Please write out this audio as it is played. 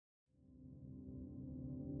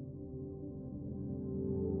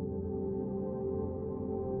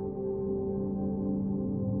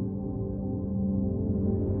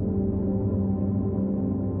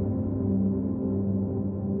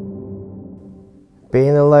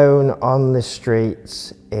Being alone on the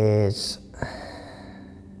streets it's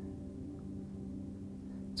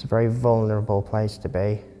a very vulnerable place to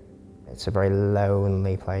be. It's a very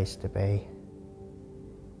lonely place to be.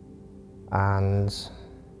 And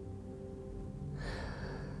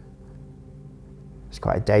it's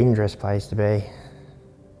quite a dangerous place to be,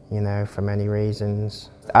 you know, for many reasons.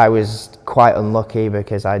 I was quite unlucky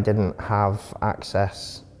because I didn't have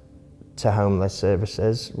access to homeless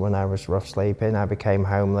services when I was rough sleeping. I became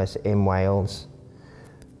homeless in Wales.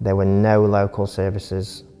 There were no local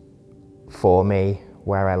services for me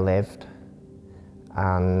where I lived,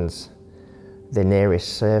 and the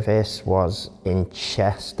nearest service was in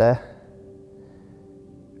Chester,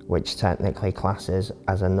 which technically classes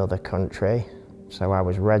as another country. So I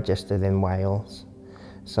was registered in Wales.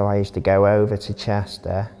 So I used to go over to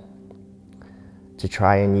Chester to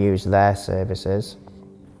try and use their services.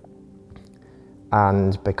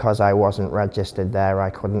 And because I wasn't registered there, I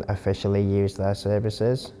couldn't officially use their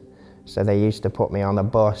services. So they used to put me on a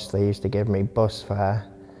bus, they used to give me bus fare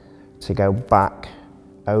to go back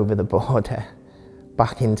over the border,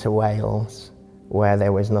 back into Wales, where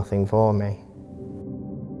there was nothing for me.